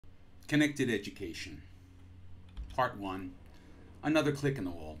Connected Education, Part 1, Another Click in the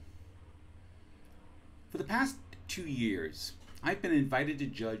Wall. For the past 2 years, I've been invited to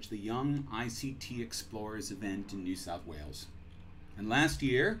judge the Young ICT Explorers event in New South Wales. And last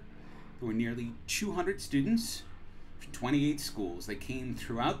year, there were nearly 200 students from 28 schools. They came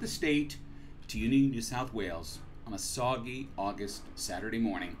throughout the state to Uni New South Wales on a soggy August Saturday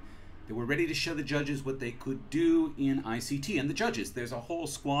morning. They were ready to show the judges what they could do in ICT. And the judges, there's a whole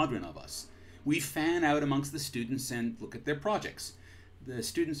squadron of us. We fan out amongst the students and look at their projects. The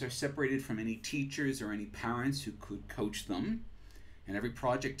students are separated from any teachers or any parents who could coach them. And every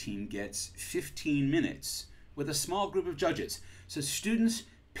project team gets 15 minutes with a small group of judges. So students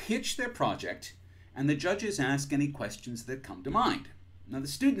pitch their project and the judges ask any questions that come to mind. Now the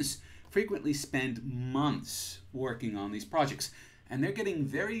students frequently spend months working on these projects, and they're getting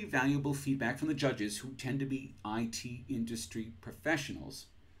very valuable feedback from the judges, who tend to be IT industry professionals.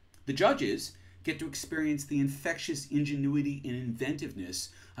 The judges get to experience the infectious ingenuity and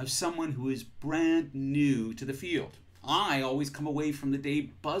inventiveness of someone who is brand new to the field. I always come away from the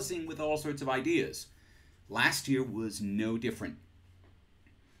day buzzing with all sorts of ideas. Last year was no different.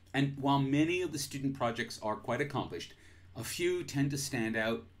 And while many of the student projects are quite accomplished, a few tend to stand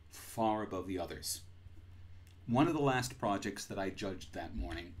out far above the others. One of the last projects that I judged that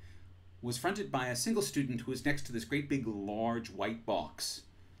morning was fronted by a single student who was next to this great big large white box.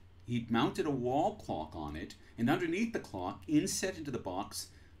 He'd mounted a wall clock on it, and underneath the clock, inset into the box,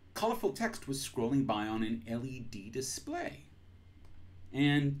 colorful text was scrolling by on an LED display.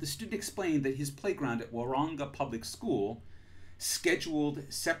 And the student explained that his playground at Waranga Public School scheduled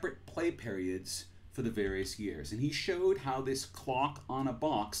separate play periods for the various years. And he showed how this clock on a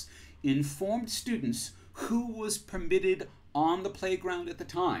box informed students who was permitted on the playground at the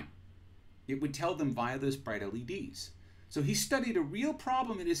time. It would tell them via those bright LEDs. So he studied a real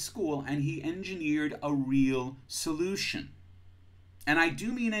problem at his school and he engineered a real solution. And I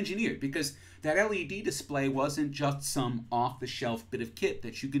do mean engineered, because that LED display wasn't just some off-the-shelf bit of kit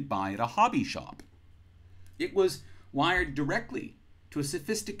that you could buy at a hobby shop. It was wired directly to a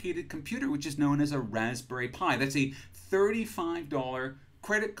sophisticated computer, which is known as a Raspberry Pi. That's a $35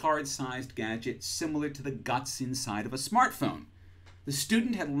 credit card-sized gadget similar to the guts inside of a smartphone. The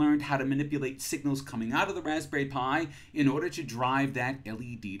student had learned how to manipulate signals coming out of the Raspberry Pi in order to drive that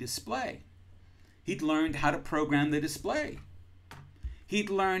LED display. He'd learned how to program the display.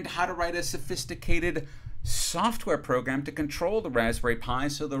 He'd learned how to write a sophisticated software program to control the Raspberry Pi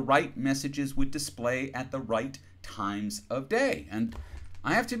so the right messages would display at the right times of day. And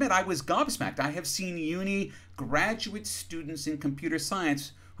I have to admit, I was gobsmacked. I have seen uni graduate students in computer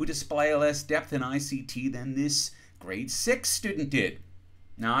science who display less depth in ICT than this grade 6 student did.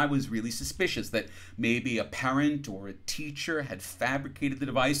 Now, I was really suspicious that maybe a parent or a teacher had fabricated the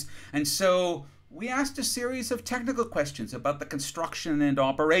device, and so we asked a series of technical questions about the construction and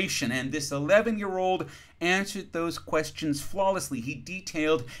operation, and this 11-year-old answered those questions flawlessly. He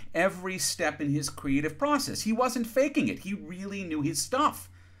detailed every step in his creative process. He wasn't faking it. He really knew his stuff.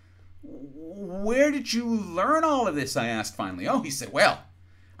 "Where did you learn all of this?" I asked finally. "Oh," he said, "well,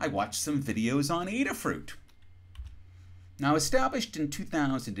 I watched some videos on Adafruit." Now, established in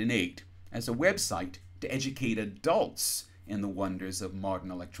 2008 as a website to educate adults in the wonders of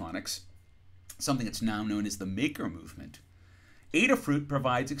modern electronics, something that's now known as the Maker Movement, Adafruit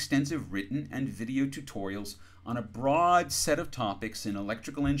provides extensive written and video tutorials on a broad set of topics in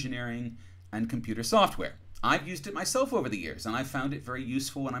electrical engineering and computer software. I've used it myself over the years, and I found it very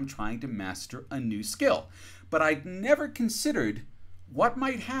useful when I'm trying to master a new skill. But I'd never considered what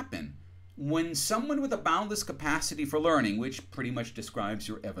might happen when someone with a boundless capacity for learning, which pretty much describes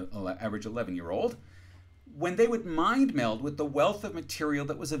your average 11-year-old, when they would mind meld with the wealth of material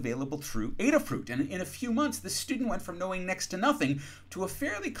that was available through Adafruit. And in a few months, the student went from knowing next to nothing to a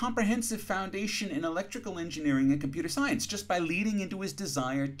fairly comprehensive foundation in electrical engineering and computer science, just by leading into his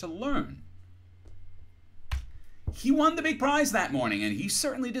desire to learn. He won the big prize that morning, and he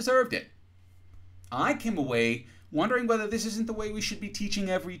certainly deserved it. I came away wondering whether this isn't the way we should be teaching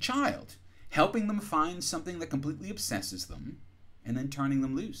every child, helping them find something that completely obsesses them, and then turning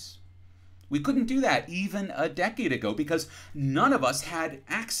them loose. We couldn't do that even a decade ago because none of us had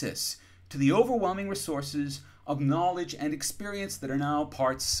access to the overwhelming resources of knowledge and experience that are now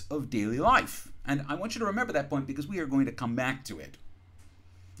parts of daily life. And I want you to remember that point because we are going to come back to it.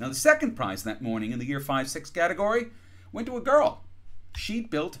 Now, the second prize that morning in the year 5-6 category went to a girl. She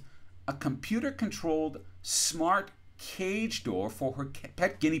built a computer-controlled smart cage door for her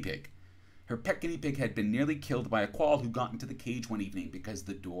pet guinea pig. Her pet guinea pig had been nearly killed by a quail who got into the cage one evening because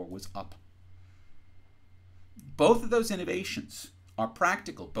the door was up. Both of those innovations are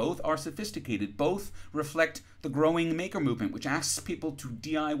practical, both are sophisticated, both reflect the growing maker movement, which asks people to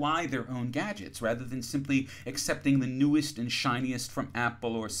DIY their own gadgets rather than simply accepting the newest and shiniest from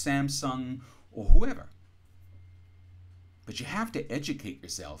Apple or Samsung or whoever. But you have to educate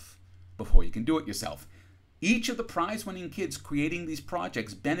yourself before you can do it yourself. Each of the prize-winning kids creating these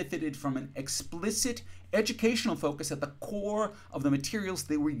projects benefited from an explicit educational focus at the core of the materials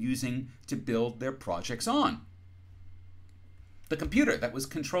they were using to build their projects on. The computer that was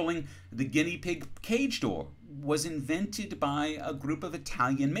controlling the guinea pig cage door was invented by a group of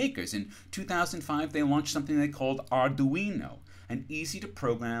Italian makers. In 2005, they launched something they called Arduino, an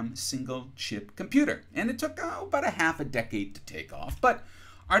easy-to-program single-chip computer. And it took about a half a decade to take off. But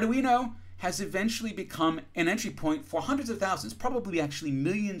Arduino has eventually become an entry point for hundreds of thousands, probably actually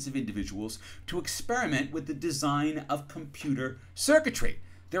millions of individuals, to experiment with the design of computer circuitry.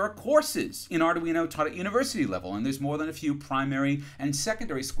 There are courses in Arduino taught at university level, and there's more than a few primary and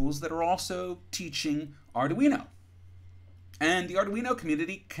secondary schools that are also teaching Arduino. And the Arduino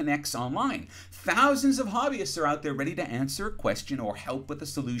community connects online. Thousands of hobbyists are out there ready to answer a question or help with a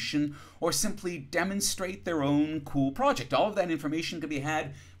solution or simply demonstrate their own cool project. All of that information can be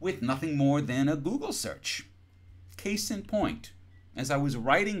had with nothing more than a Google search. Case in point, as I was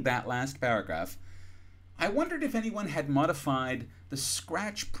writing that last paragraph, I wondered if anyone had modified the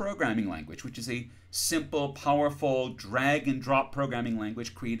Scratch programming language, which is a simple, powerful, drag-and-drop programming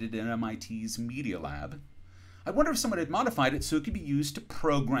language created in MIT's Media Lab. I wonder if someone had modified it so it could be used to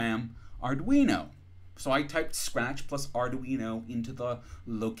program Arduino. So I typed Scratch plus Arduino into the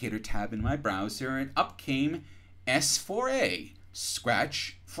locator tab in my browser, and up came S4A,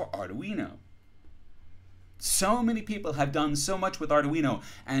 Scratch for Arduino. So many people have done so much with Arduino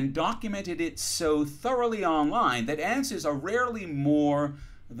and documented it so thoroughly online that answers are rarely more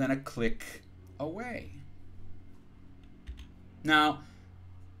than a click away. Now,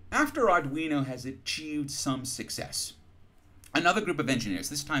 after Arduino has achieved some success, another group of engineers,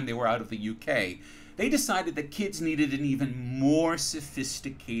 this time they were out of the UK, they decided that kids needed an even more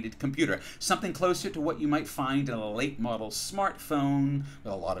sophisticated computer, something closer to what you might find in a late model smartphone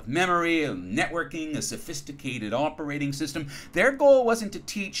with a lot of memory, networking, a sophisticated operating system. Their goal wasn't to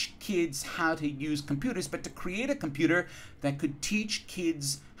teach kids how to use computers, but to create a computer that could teach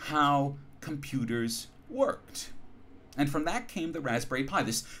kids how computers worked. And from that came the Raspberry Pi,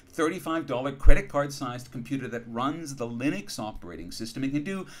 this $35 credit card-sized computer that runs the Linux operating system and can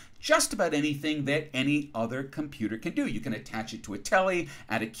do just about anything that any other computer can do. You can attach it to a telly,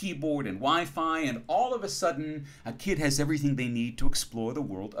 add a keyboard and Wi-Fi, and all of a sudden, a kid has everything they need to explore the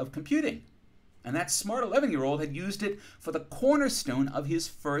world of computing. And that smart 11-year-old had used it for the cornerstone of his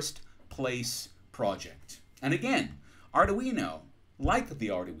first place project. And again, Arduino, like the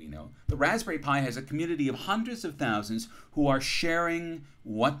Arduino, the Raspberry Pi has a community of hundreds of thousands who are sharing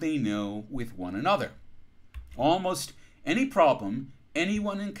what they know with one another. Almost any problem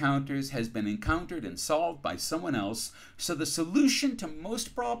anyone encounters has been encountered and solved by someone else, so the solution to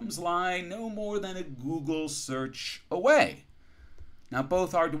most problems lie no more than a Google search away. Now,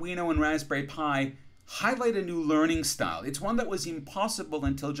 both Arduino and Raspberry Pi highlight a new learning style. It's one that was impossible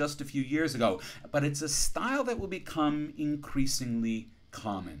until just a few years ago, but it's a style that will become increasingly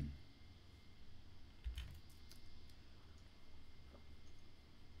common.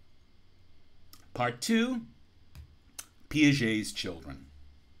 Part 2, Piaget's children.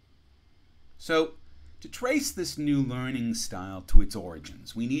 So, to trace this new learning style to its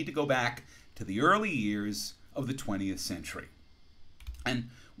origins, we need to go back to the early years of the 20th century. And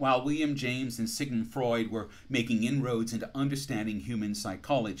while William James and Sigmund Freud were making inroads into understanding human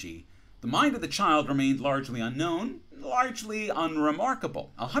psychology, the mind of the child remained largely unknown, largely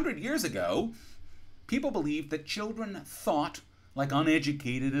unremarkable. 100 years ago, people believed that children thought like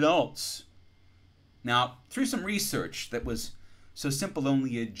uneducated adults. Now, through some research that was so simple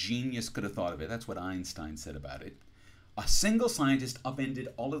only a genius could have thought of it, that's what Einstein said about it, a single scientist upended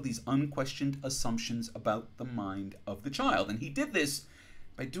all of these unquestioned assumptions about the mind of the child. And he did this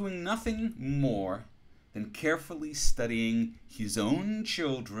by doing nothing more than carefully studying his own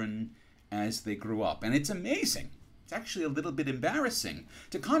children as they grew up. And it's amazing. It's actually a little bit embarrassing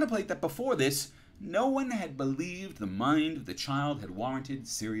to contemplate that before this, no one had believed the mind of the child had warranted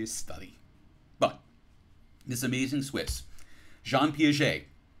serious study. But this amazing Swiss, Jean Piaget,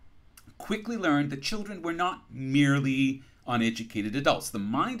 quickly learned that children were not merely uneducated adults. The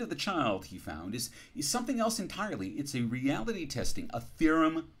mind of the child, he found, is something else entirely. It's a reality testing, a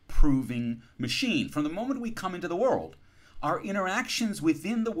theorem proving machine. From the moment we come into the world, our interactions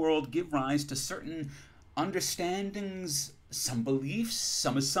within the world give rise to certain understandings, some beliefs,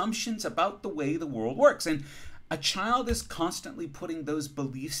 some assumptions about the way the world works. And A child is constantly putting those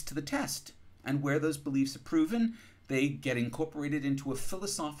beliefs to the test, and where those beliefs are proven, they get incorporated into a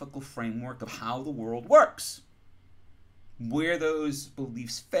philosophical framework of how the world works. Where those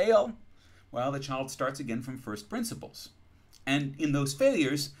beliefs fail, well, the child starts again from first principles. And in those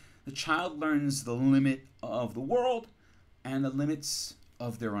failures, the child learns the limit of the world and the limits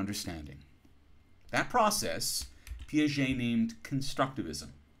of their understanding. That process, Piaget named constructivism.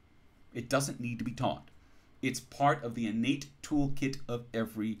 It doesn't need to be taught. It's part of the innate toolkit of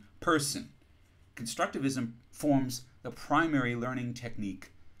every person. Constructivism forms the primary learning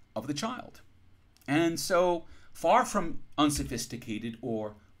technique of the child. And so, far from unsophisticated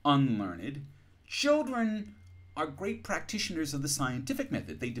or unlearned, children are great practitioners of the scientific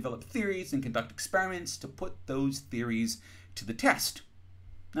method. They develop theories and conduct experiments to put those theories to the test.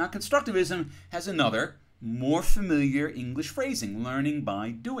 Now, constructivism has another, more familiar English phrasing, learning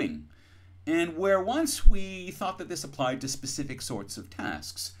by doing. And where once we thought that this applied to specific sorts of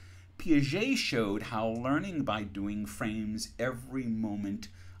tasks, Piaget showed how learning by doing frames every moment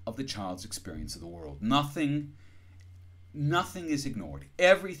of the child's experience of the world. Nothing is ignored.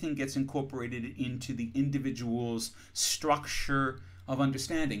 Everything gets incorporated into the individual's structure of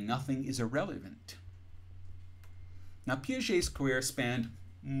understanding. Nothing is irrelevant. Now, Piaget's career spanned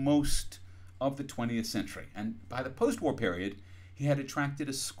most of the 20th century, and by the post-war period, he had attracted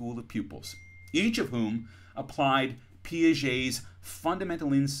a school of pupils, each of whom applied Piaget's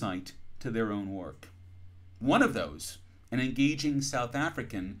fundamental insight to their own work. One of those, an engaging South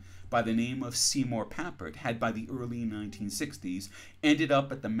African by the name of Seymour Papert, had by the early 1960s ended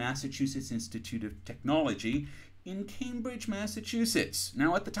up at the Massachusetts Institute of Technology in Cambridge, Massachusetts.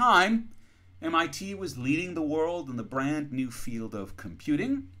 Now, at the time, MIT was leading the world in the brand new field of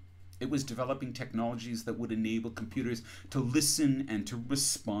computing. It was developing technologies that would enable computers to listen and to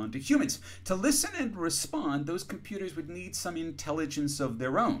respond to humans. To listen and respond, those computers would need some intelligence of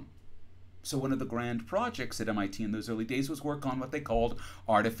their own. So one of the grand projects at MIT in those early days was work on what they called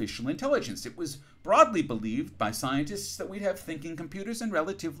artificial intelligence. It was broadly believed by scientists that we'd have thinking computers in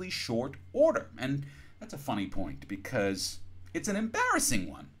relatively short order. And that's a funny point because it's an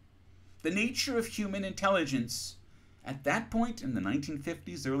embarrassing one. The nature of human intelligence at that point in the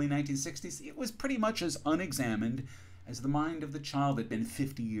 1950s, early 1960s, it was pretty much as unexamined as the mind of the child had been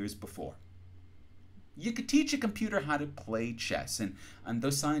 50 years before. You could teach a computer how to play chess, and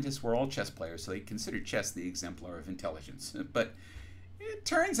those scientists were all chess players, so they considered chess the exemplar of intelligence. But it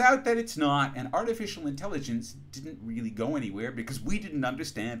turns out that it's not, and artificial intelligence didn't really go anywhere because we didn't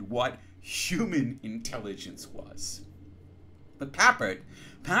understand what human intelligence was. But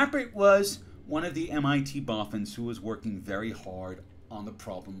Papert was one of the MIT boffins who was working very hard on the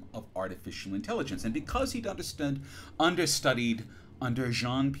problem of artificial intelligence. And because he'd understudied under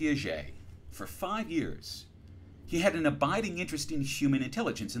Jean Piaget for 5 years, he had an abiding interest in human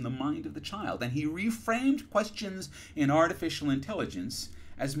intelligence, in the mind of the child. And he reframed questions in artificial intelligence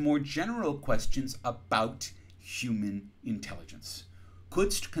as more general questions about human intelligence. Could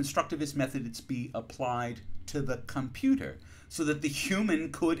constructivist methods be applied to the computer so that the human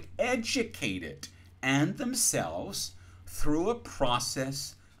could educate it and themselves through a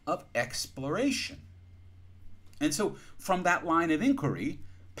process of exploration? And so from that line of inquiry,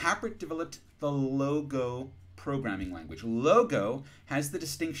 Papert developed the Logo programming language. Logo has the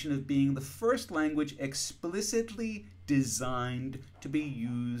distinction of being the first language explicitly designed to be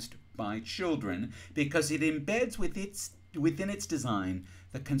used by children because it embeds within its design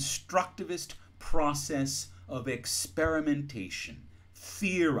the constructivist process of experimentation,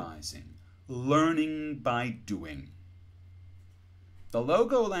 theorizing, learning by doing. The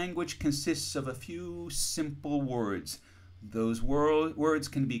Logo language consists of a few simple words. Those words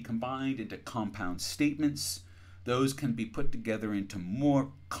can be combined into compound statements. Those can be put together into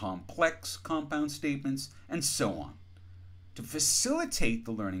more complex compound statements, and so on. To facilitate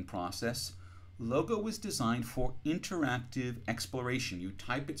the learning process, Logo was designed for interactive exploration. You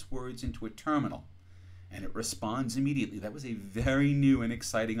type its words into a terminal, and it responds immediately. That was a very new and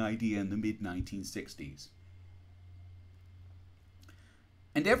exciting idea in the mid-1960s.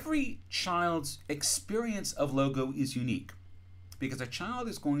 And every child's experience of Logo is unique because a child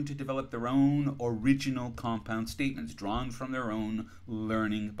is going to develop their own original compound statements drawn from their own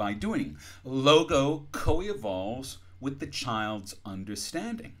learning by doing. Logo co-evolves with the child's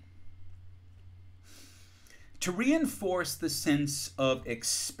understanding. To reinforce the sense of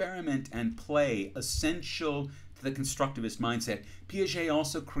experiment and play essential to the constructivist mindset, Piaget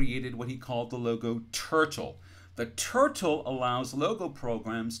also created what he called the Logo turtle. The The turtle allows Logo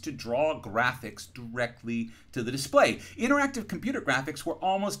programs to draw graphics directly to the display. Interactive computer graphics were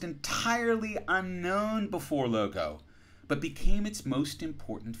almost entirely unknown before Logo, but became its most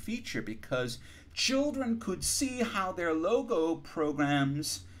important feature because children could see how their Logo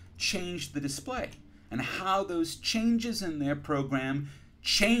programs changed the display and how those changes in their program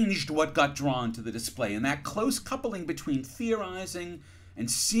changed what got drawn to the display. And that close coupling between theorizing and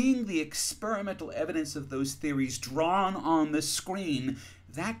seeing the experimental evidence of those theories drawn on the screen,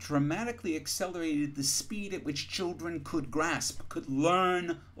 that dramatically accelerated the speed at which children could grasp, could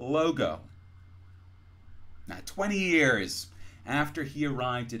learn Logo. Now, 20 years after he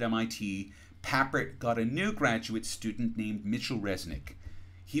arrived at MIT, Papert got a new graduate student named Mitchell Resnick.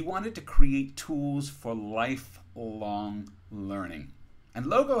 He wanted to create tools for lifelong learning. And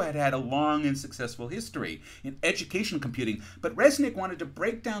Logo had had a long and successful history in education computing, but Resnick wanted to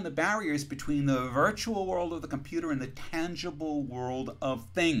break down the barriers between the virtual world of the computer and the tangible world of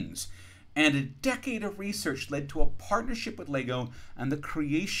things. And a decade of research led to a partnership with Lego and the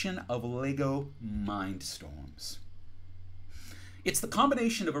creation of Lego Mindstorms. It's the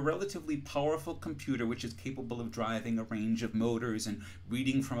combination of a relatively powerful computer, which is capable of driving a range of motors and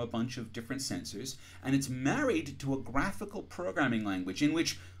reading from a bunch of different sensors, and it's married to a graphical programming language in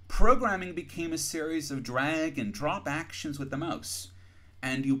which programming became a series of drag and drop actions with the mouse.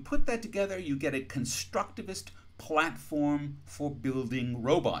 And you put that together, you get a constructivist platform for building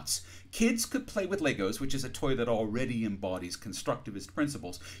robots. Kids could play with Legos, which is a toy that already embodies constructivist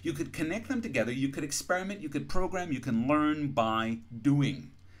principles. You could connect them together, you could experiment, you could program, you can learn by doing.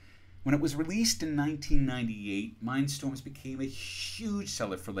 When it was released in 1998, Mindstorms became a huge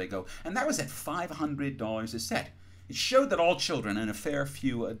seller for Lego, and that was at $500 a set. It showed that all children, and a fair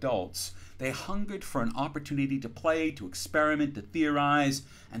few adults, they hungered for an opportunity to play, to experiment, to theorize,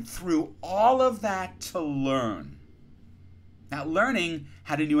 and through all of that to learn. Now, learning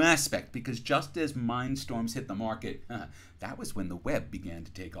had a new aspect because just as Mindstorms hit the market, that was when the web began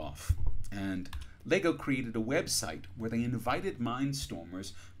to take off. And Lego created a website where they invited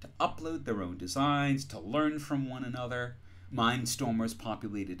Mindstormers to upload their own designs, to learn from one another. Mindstormers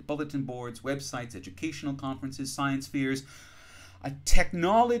populated bulletin boards, websites, educational conferences, science fairs. A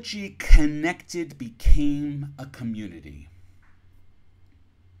technology connected became a community.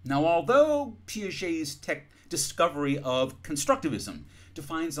 Now, although Piaget's discovery of constructivism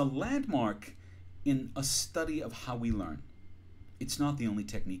defines a landmark in a study of how we learn, it's not the only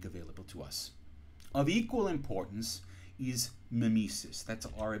technique available to us. Of equal importance is mimesis. That's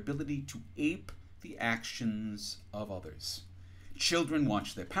our ability to ape the actions of others. Children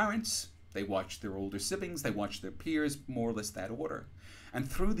watch their parents, they watch their older siblings, they watch their peers, more or less that order. And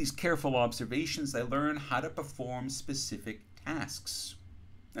through these careful observations, they learn how to perform specific tasks.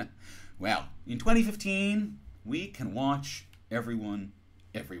 Well, in 2015, we can watch everyone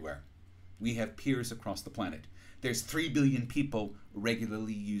everywhere. We have peers across the planet. There's 3 billion people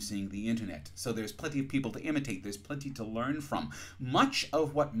regularly using the internet. So there's plenty of people to imitate. There's plenty to learn from. Much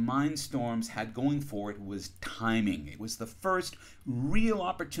of what Mindstorms had going for it was timing. It was the first real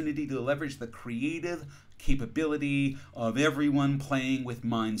opportunity to leverage the creative capability of everyone playing with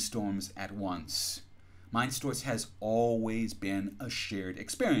Mindstorms at once. Mindstorms has always been a shared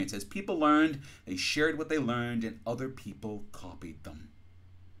experience. As people learned, they shared what they learned and other people copied them.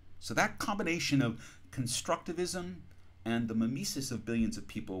 So that combination of constructivism and the mimesis of billions of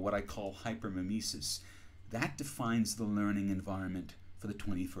people, what I call hypermimesis, that defines the learning environment for the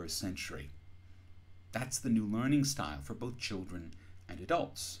 21st century. That's the new learning style for both children and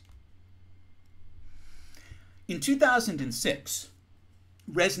adults. In 2006,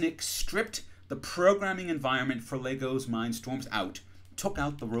 Resnick stripped the programming environment for Lego's Mindstorms out, took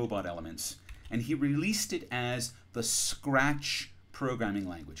out the robot elements, and he released it as the Scratch programming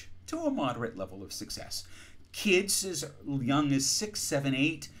language, to a moderate level of success. Kids as young as 6, 7,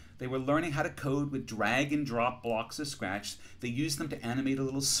 8, they were learning how to code with drag and drop blocks of Scratch. They used them to animate a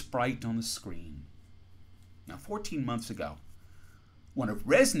little sprite on the screen. Now, 14 months ago, one of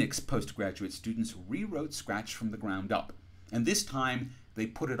Resnick's postgraduate students rewrote Scratch from the ground up. And this time, they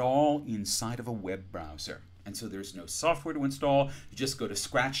put it all inside of a web browser. And so there's no software to install. You just go to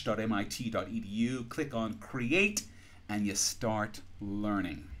scratch.mit.edu, click on Create, and you start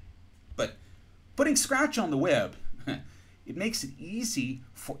learning. But putting Scratch on the web, it makes it easy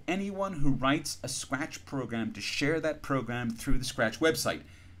for anyone who writes a Scratch program to share that program through the Scratch website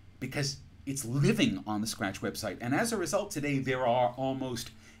because it's living on the Scratch website. And as a result, today there are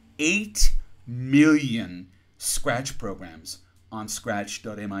almost 8 million Scratch programs on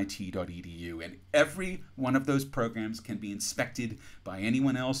scratch.mit.edu, and every one of those programs can be inspected by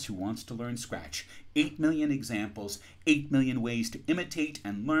anyone else who wants to learn Scratch. 8 million examples, 8 million ways to imitate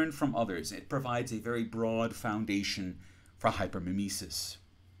and learn from others. It provides a very broad foundation for hypermimesis.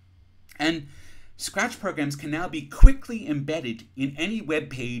 And Scratch programs can now be quickly embedded in any web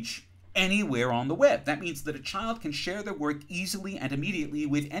page anywhere on the web. That means that a child can share their work easily and immediately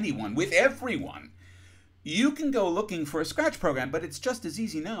with anyone, with everyone. You can go looking for a Scratch program, but it's just as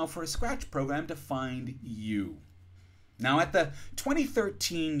easy now for a Scratch program to find you. Now, at the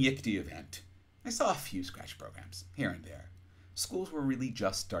 2013 YICTI event, I saw a few Scratch programs here and there. Schools were really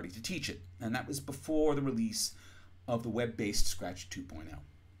just starting to teach it, and that was before the release of the web-based Scratch 2.0.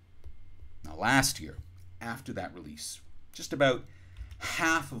 Now, last year, after that release, just about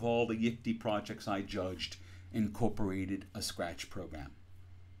half of all the YICTI projects I judged incorporated a Scratch program.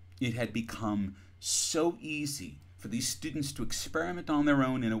 It had become so easy for these students to experiment on their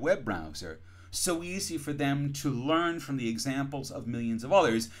own in a web browser, so easy for them to learn from the examples of millions of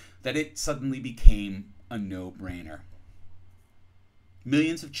others, that it suddenly became a no-brainer.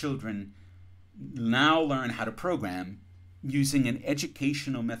 Millions of children now learn how to program using an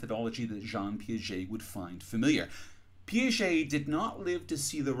educational methodology that Jean Piaget would find familiar. Piaget did not live to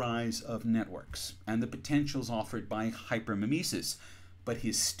see the rise of networks and the potentials offered by hypermimesis, but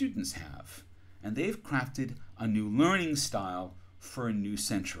his students have, and they've crafted a new learning style for a new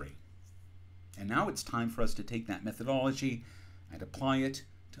century. And now it's time for us to take that methodology and apply it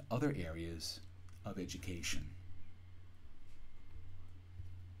to other areas of education.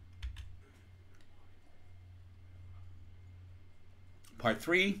 Part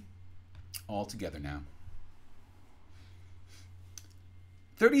 3, all together now.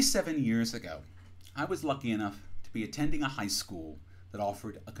 37 years ago, I was lucky enough to be attending a high school that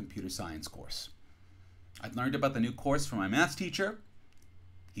offered a computer science course. I'd learned about the new course from my math teacher.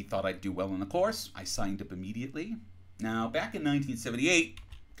 He thought I'd do well in the course. I signed up immediately. Now, back in 1978,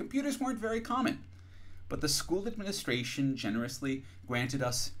 computers weren't very common, but the school administration generously granted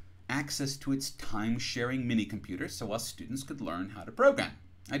us access to its time-sharing mini-computer so us students could learn how to program.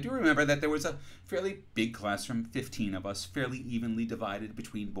 I do remember that there was a fairly big classroom, 15 of us, fairly evenly divided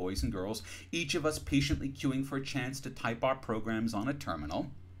between boys and girls, each of us patiently queuing for a chance to type our programs on a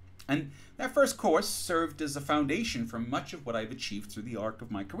terminal. And that first course served as a foundation for much of what I've achieved through the arc of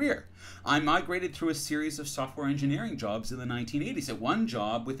my career. I migrated through a series of software engineering jobs in the 1980s. At one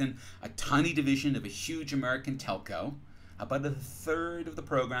job within a tiny division of a huge American telco, about a third of the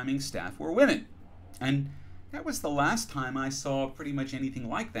programming staff were women. And that was the last time I saw pretty much anything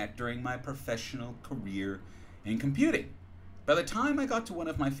like that during my professional career in computing. By the time I got to one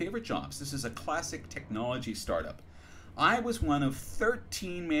of my favorite jobs, this is a classic technology startup, I was one of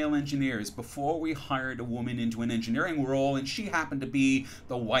 13 male engineers before we hired a woman into an engineering role, and she happened to be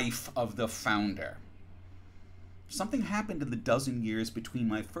the wife of the founder. Something happened in the dozen years between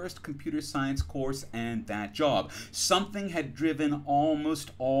my first computer science course and that job. Something had driven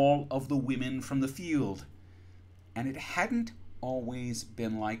almost all of the women from the field. And it hadn't always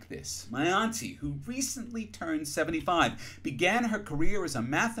been like this. My auntie, who recently turned 75, began her career as a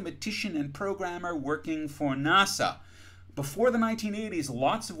mathematician and programmer working for NASA. Before the 1980s,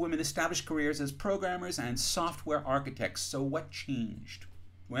 lots of women established careers as programmers and software architects. So what changed?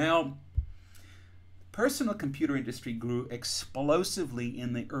 Well, the personal computer industry grew explosively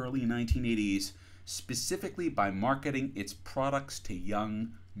in the early 1980s, specifically by marketing its products to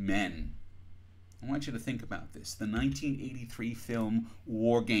young men. I want you to think about this. The 1983 film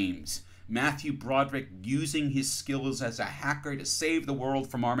War Games. Matthew Broderick using his skills as a hacker to save the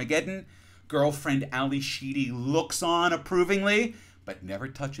world from Armageddon. Girlfriend Ali Sheedy looks on approvingly, but never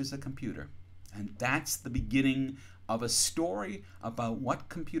touches a computer. And that's the beginning of a story about what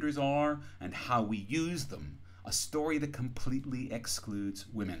computers are and how we use them. A story that completely excludes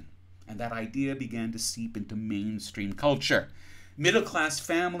women. And that idea began to seep into mainstream culture. Middle-class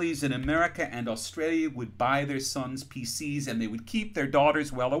families in America and Australia would buy their sons PCs, and they would keep their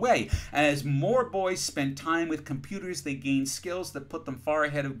daughters well away. As more boys spent time with computers, they gained skills that put them far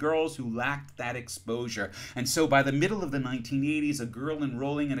ahead of girls who lacked that exposure. And so by the middle of the 1980s, a girl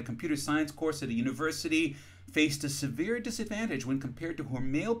enrolling in a computer science course at a university faced a severe disadvantage when compared to her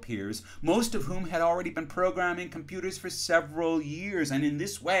male peers, most of whom had already been programming computers for several years. And in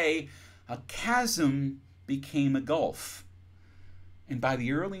this way, a chasm became a gulf. And by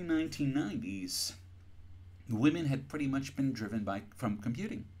the early 1990s, women had pretty much been driven from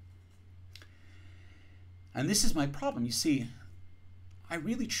computing. And this is my problem. You see, I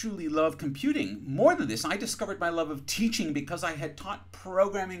really truly love computing. More than this, I discovered my love of teaching because I had taught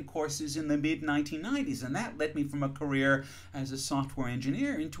programming courses in the mid-1990s, and that led me from a career as a software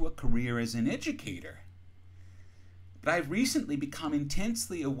engineer into a career as an educator. But I've recently become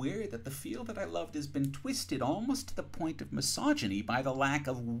intensely aware that the field that I loved has been twisted almost to the point of misogyny by the lack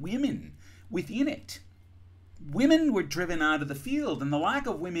of women within it. Women were driven out of the field, and the lack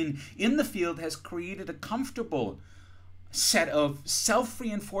of women in the field has created a comfortable set of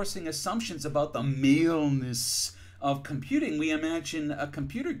self-reinforcing assumptions about the maleness of computing. We imagine a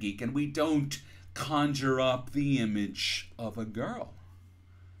computer geek, and we don't conjure up the image of a girl.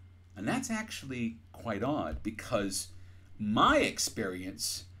 And that's actually quite odd, because my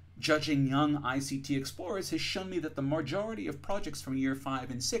experience judging young ICT explorers has shown me that the majority of projects from year 5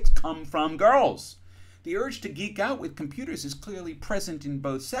 and 6 come from girls. The urge to geek out with computers is clearly present in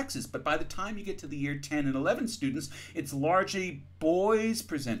both sexes, but by the time you get to the year 10 and 11 students, it's largely boys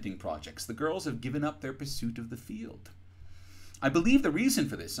presenting projects. The girls have given up their pursuit of the field. I believe the reason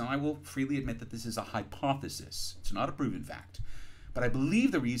for this, and I will freely admit that this is a hypothesis, it's not a proven fact, but I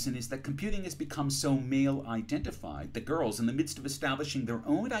believe the reason is that computing has become so male-identified that girls, in the midst of establishing their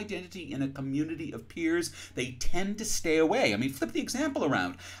own identity in a community of peers, they tend to stay away. I mean, flip the example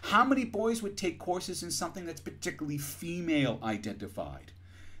around. How many boys would take courses in something that's particularly female-identified?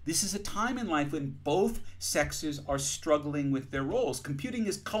 This is a time in life when both sexes are struggling with their roles. Computing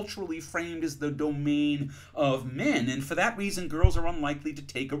is culturally framed as the domain of men, and for that reason, girls are unlikely to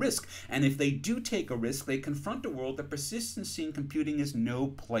take a risk. And if they do take a risk, they confront a world that persists in seeing computing as no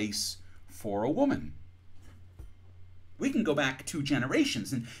place for a woman. We can go back 2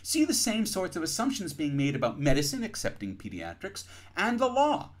 generations and see the same sorts of assumptions being made about medicine, excepting pediatrics, and the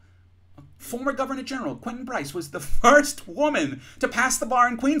law. Former Governor General Quentin Bryce was the first woman to pass the bar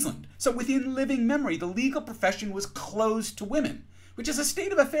in Queensland. So within living memory, the legal profession was closed to women, which is a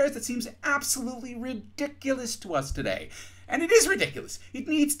state of affairs that seems absolutely ridiculous to us today. And it is ridiculous. It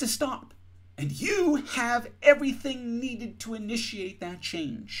needs to stop. And you have everything needed to initiate that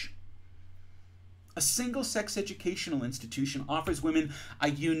change. A single-sex educational institution offers women a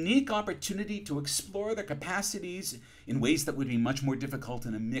unique opportunity to explore their capacities in ways that would be much more difficult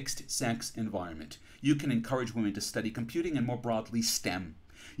in a mixed-sex environment. You can encourage women to study computing and, more broadly, STEM.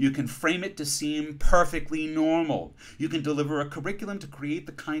 You can frame it to seem perfectly normal. You can deliver a curriculum to create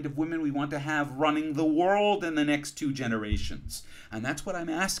the kind of women we want to have running the world in the next 2 generations. And that's what I'm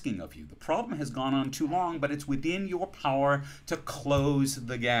asking of you. The problem has gone on too long, but it's within your power to close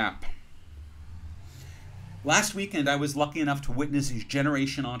the gap. Last weekend, I was lucky enough to witness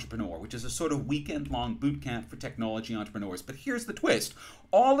Generation Entrepreneur, which is a sort of weekend-long boot camp for technology entrepreneurs. But here's the twist.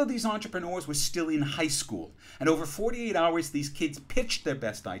 All of these entrepreneurs were still in high school. And over 48 hours, these kids pitched their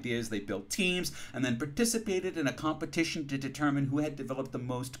best ideas, they built teams, and then participated in a competition to determine who had developed the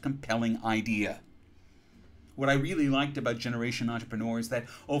most compelling idea. What I really liked about Generation Entrepreneur is that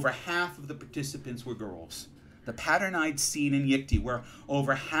over half of the participants were girls. The pattern I'd seen in YICTI, where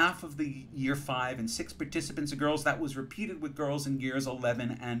over half of the year 5 and 6 participants are girls, that was repeated with girls in years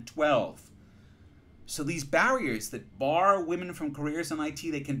 11 and 12. So these barriers that bar women from careers in IT,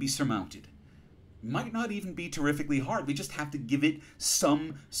 they can be surmounted. Might not even be terrifically hard. We just have to give it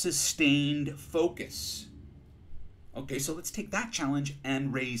some sustained focus. Okay, so let's take that challenge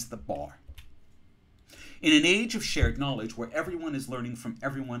and raise the bar. In an age of shared knowledge where everyone is learning from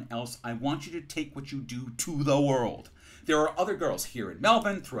everyone else, I want you to take what you do to the world. There are other girls here in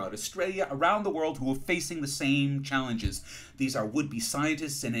Melbourne, throughout Australia, around the world who are facing the same challenges. These are would-be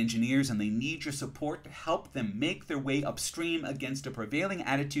scientists and engineers, and they need your support to help them make their way upstream against a prevailing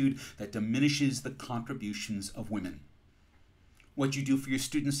attitude that diminishes the contributions of women. What you do for your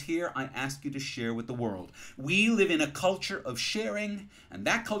students here, I ask you to share with the world. We live in a culture of sharing, and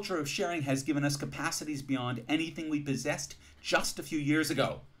that culture of sharing has given us capacities beyond anything we possessed just a few years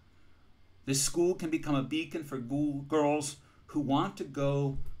ago. This school can become a beacon for girls who want to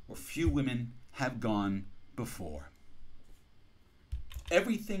go where few women have gone before.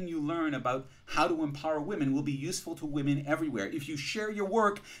 Everything you learn about how to empower women will be useful to women everywhere. If you share your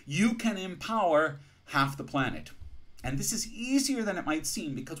work, you can empower half the planet. And this is easier than it might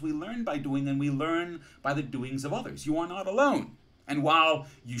seem because we learn by doing and we learn by the doings of others. You are not alone. And while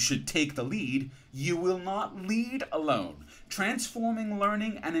you should take the lead, you will not lead alone. Transforming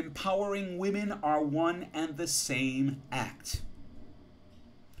learning and empowering women are one and the same act.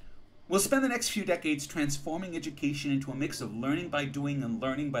 We'll spend the next few decades transforming education into a mix of learning by doing and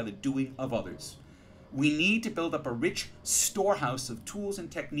learning by the doing of others. We need to build up a rich storehouse of tools and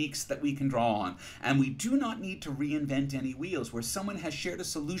techniques that we can draw on. And we do not need to reinvent any wheels. Where someone has shared a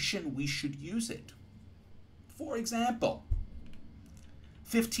solution, we should use it. For example,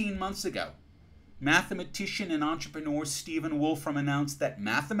 15 months ago, mathematician and entrepreneur Stephen Wolfram announced that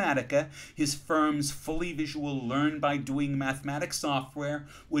Mathematica, his firm's fully visual learn-by-doing mathematics software,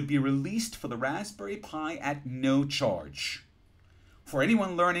 would be released for the Raspberry Pi at no charge. For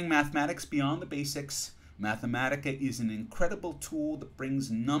anyone learning mathematics beyond the basics, Mathematica is an incredible tool that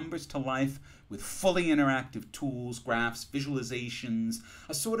brings numbers to life with fully interactive tools, graphs, visualizations,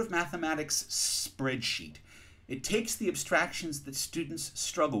 a sort of mathematics spreadsheet. It takes the abstractions that students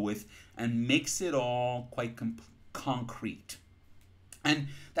struggle with and makes it all quite concrete. And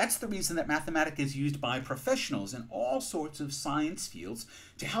that's the reason that Mathematica is used by professionals in all sorts of science fields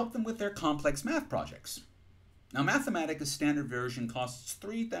to help them with their complex math projects. Now, Mathematica's standard version costs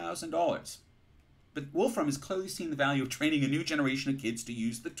 $3,000. But Wolfram has clearly seen the value of training a new generation of kids to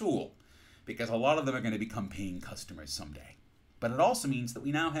use the tool, because a lot of them are going to become paying customers someday. But it also means that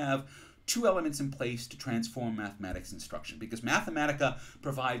we now have two elements in place to transform mathematics instruction, because Mathematica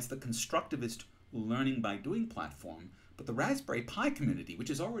provides the constructivist learning by doing platform, but the Raspberry Pi community,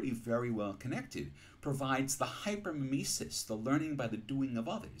 which is already very well connected, provides the hypermimesis, the learning by the doing of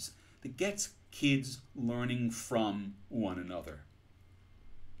others, that gets kids learning from one another.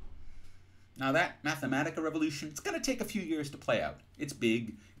 Now that Mathematica revolution, it's going to take a few years to play out. It's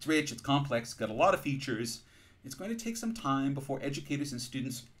big, it's rich, it's complex, it's got a lot of features. It's going to take some time before educators and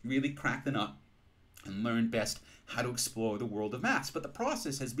students really crack the nut and learn best how to explore the world of maths. But the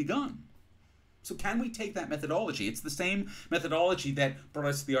process has begun. So can we take that methodology? It's the same methodology that brought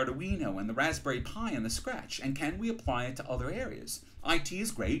us the Arduino and the Raspberry Pi and the Scratch. And can we apply it to other areas? IT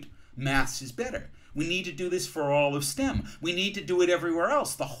is great. Maths is better. We need to do this for all of STEM. We need to do it everywhere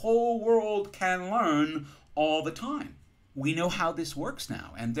else. The whole world can learn all the time. We know how this works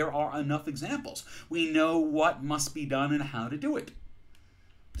now, and there are enough examples. We know what must be done and how to do it.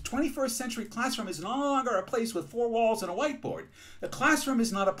 The 21st century classroom is no longer a place with four walls and a whiteboard. The classroom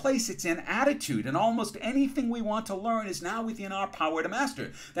is not a place, it's an attitude, and almost anything we want to learn is now within our power to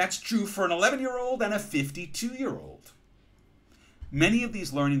master. That's true for an 11-year-old and a 52-year-old. Many of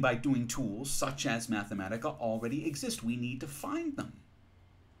these learning by doing tools, such as Mathematica, already exist. We need to find them.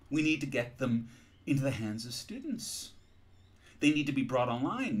 We need to get them into the hands of students. They need to be brought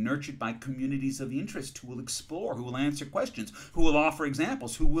online, nurtured by communities of interest who will explore, who will answer questions, who will offer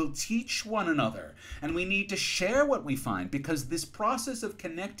examples, who will teach one another. And we need to share what we find, because this process of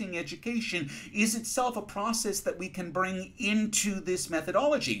connecting education is itself a process that we can bring into this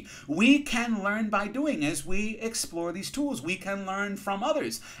methodology. We can learn by doing as we explore these tools. We can learn from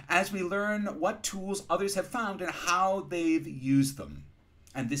others as we learn what tools others have found and how they've used them.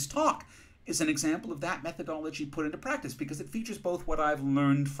 And this talk is an example of that methodology put into practice, because it features both what I've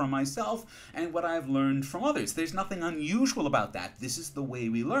learned from myself and what I've learned from others. There's nothing unusual about that. This is the way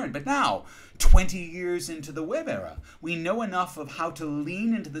we learn. But now, 20 years into the web era, we know enough of how to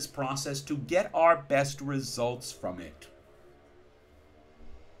lean into this process to get our best results from it.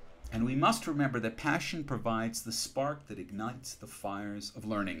 And we must remember that passion provides the spark that ignites the fires of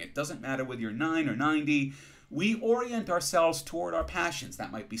learning. It doesn't matter whether you're 9 or 90. We orient ourselves toward our passions.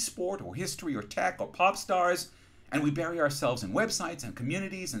 That might be sport or history or tech or pop stars. And we bury ourselves in websites and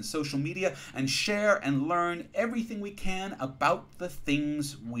communities and social media and share and learn everything we can about the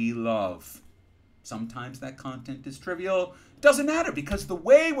things we love. Sometimes that content is trivial. Doesn't matter, because the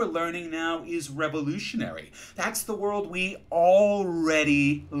way we're learning now is revolutionary. That's the world we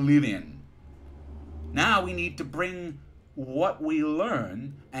already live in. Now we need to bring what we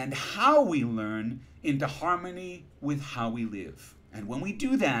learn and how we learn into harmony with how we live. And when we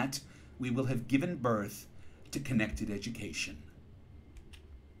do that, we will have given birth to connected education.